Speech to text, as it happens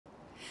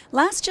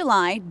Last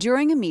July,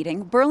 during a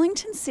meeting,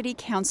 Burlington City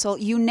Council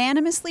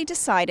unanimously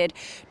decided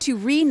to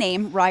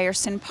rename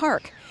Ryerson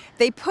Park.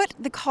 They put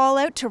the call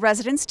out to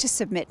residents to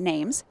submit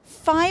names.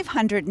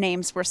 500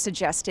 names were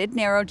suggested,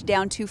 narrowed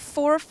down to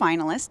 4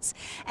 finalists.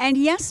 And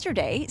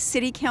yesterday,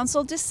 City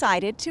Council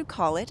decided to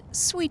call it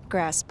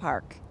Sweetgrass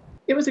Park.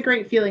 It was a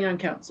great feeling on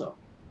council.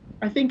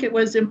 I think it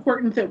was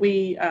important that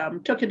we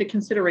took into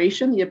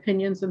consideration the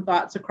opinions and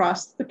thoughts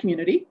across the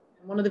community.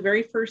 One of the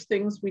very first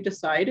things we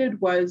decided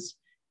was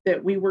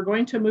that we were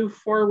going to move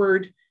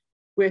forward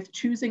with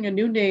choosing a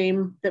new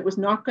name that was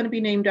not going to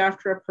be named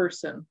after a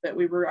person, that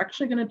we were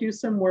actually going to do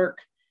some work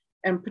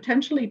and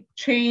potentially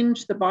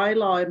change the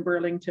bylaw in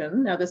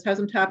Burlington. Now, this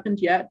hasn't happened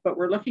yet, but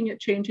we're looking at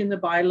changing the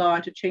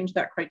bylaw to change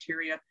that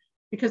criteria,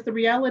 because the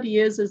reality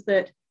is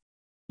that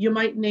you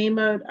might name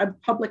a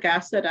public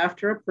asset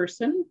after a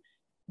person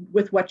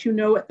with what you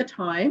know at the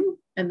time,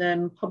 and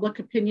then public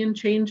opinion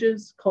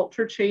changes,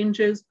 culture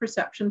changes,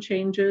 perception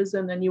changes,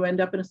 and then you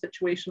end up in a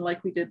situation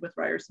like we did with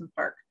Ryerson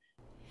Park.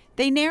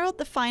 They narrowed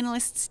the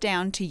finalists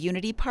down to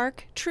Unity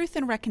Park, Truth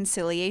and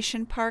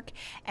Reconciliation Park,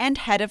 and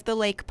Head of the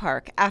Lake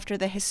Park after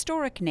the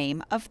historic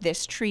name of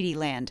this treaty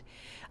land.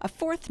 A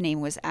 4th name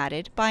was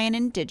added by an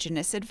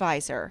Indigenous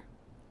advisor.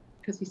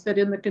 Because he said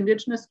in the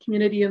Indigenous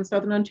community in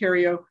Southern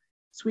Ontario,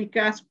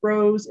 sweetgrass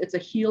grows, it's a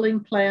healing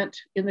plant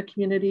in the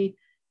community.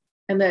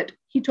 And that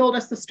he told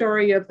us the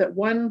story of that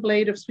one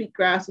blade of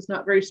sweetgrass is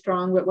not very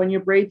strong, but when you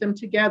braid them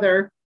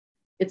together,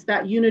 it's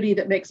that unity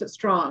that makes it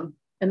strong.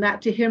 And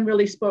that to him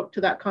really spoke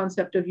to that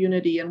concept of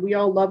unity. And we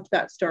all loved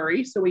that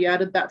story. So we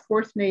added that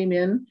 4th name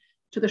in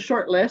to the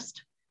short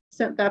list,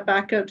 sent that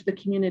back out to the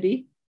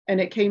community, and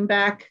it came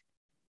back.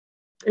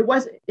 It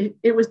was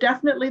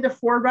definitely the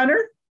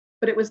forerunner,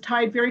 but it was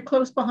tied very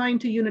close behind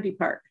to Unity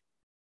Park.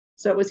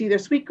 So it was either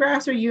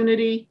Sweetgrass or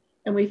Unity.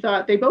 And we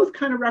thought they both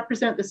kind of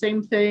represent the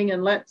same thing,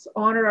 and let's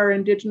honor our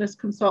Indigenous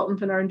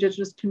consultant and our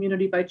Indigenous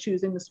community by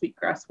choosing the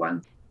Sweetgrass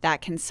one.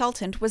 That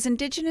consultant was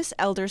Indigenous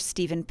elder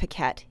Stephen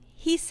Paquette.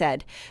 He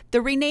said,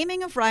 the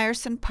renaming of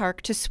Ryerson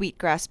Park to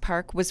Sweetgrass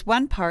Park was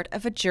one part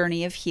of a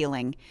journey of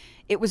healing.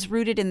 It was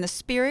rooted in the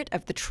spirit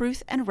of the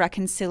truth and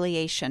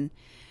reconciliation.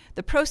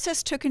 The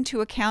process took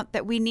into account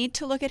that we need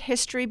to look at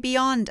history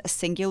beyond a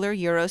singular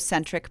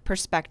Eurocentric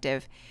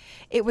perspective.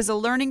 It was a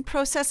learning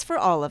process for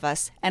all of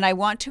us, and I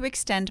want to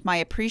extend my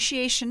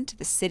appreciation to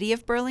the City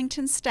of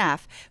Burlington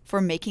staff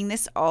for making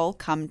this all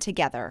come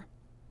together.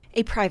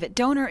 A private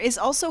donor is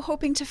also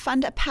hoping to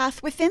fund a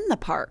path within the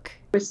park,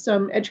 with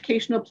some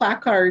educational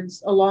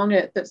placards along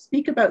it that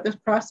speak about this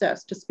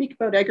process, to speak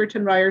about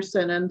Egerton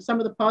Ryerson and some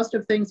of the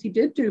positive things he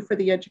did do for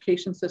the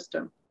education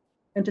system,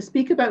 and to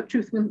speak about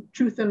truth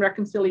and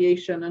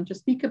reconciliation, and to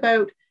speak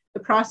about the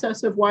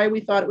process of why we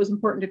thought it was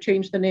important to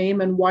change the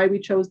name and why we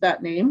chose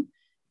that name.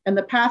 And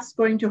the path's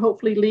going to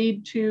hopefully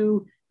lead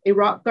to a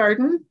rock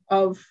garden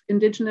of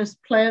Indigenous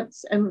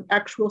plants and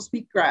actual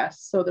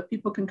sweetgrass, so that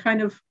people can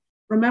kind of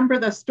remember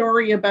the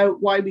story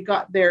about why we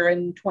got there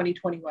in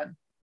 2021.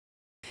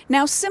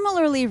 Now,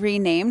 similarly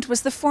renamed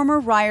was the former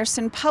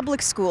Ryerson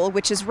Public School,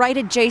 which is right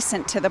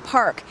adjacent to the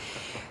park.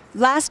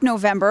 Last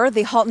November,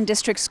 the Halton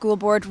District School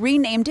Board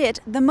renamed it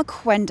the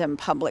McQuendam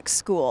Public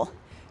School.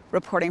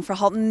 Reporting for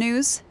Halton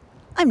News,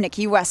 I'm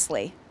Nikki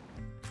Wesley.